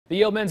The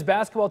Yale men's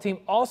basketball team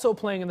also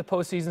playing in the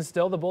postseason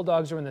still. The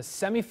Bulldogs are in the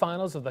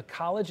semifinals of the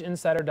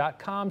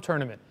collegeinsider.com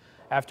tournament.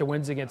 After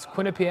wins against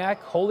Quinnipiac,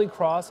 Holy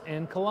Cross,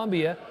 and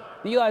Columbia,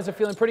 the Elis are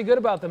feeling pretty good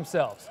about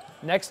themselves.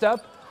 Next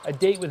up, a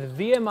date with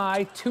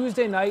VMI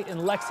Tuesday night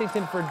in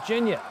Lexington,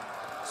 Virginia.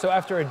 So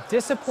after a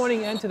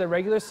disappointing end to the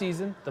regular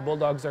season, the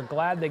Bulldogs are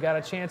glad they got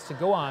a chance to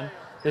go on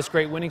this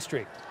great winning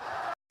streak.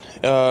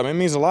 It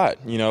means a lot,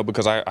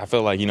 because I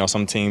feel like,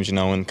 some teams, in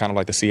kind of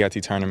like the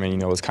CIT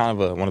tournament, it's kind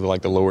of one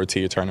of the lower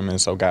tier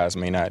tournaments, so guys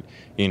may not,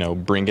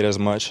 bring it as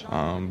much.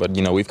 But,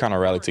 we've kind of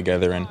rallied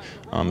together and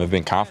have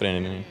been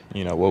confident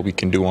in, what we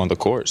can do on the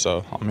court.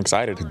 So I'm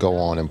excited to go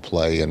on and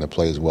play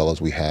as well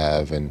as we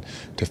have, and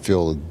to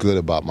feel good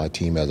about my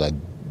team as I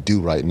do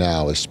right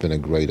now. It's been a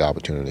great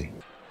opportunity.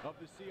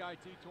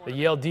 The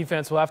Yale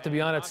defense will have to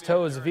be on its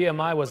toes.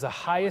 VMI was the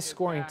highest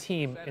scoring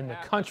team in the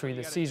country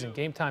this season.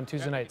 Game time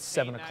Tuesday night,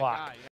 7 o'clock.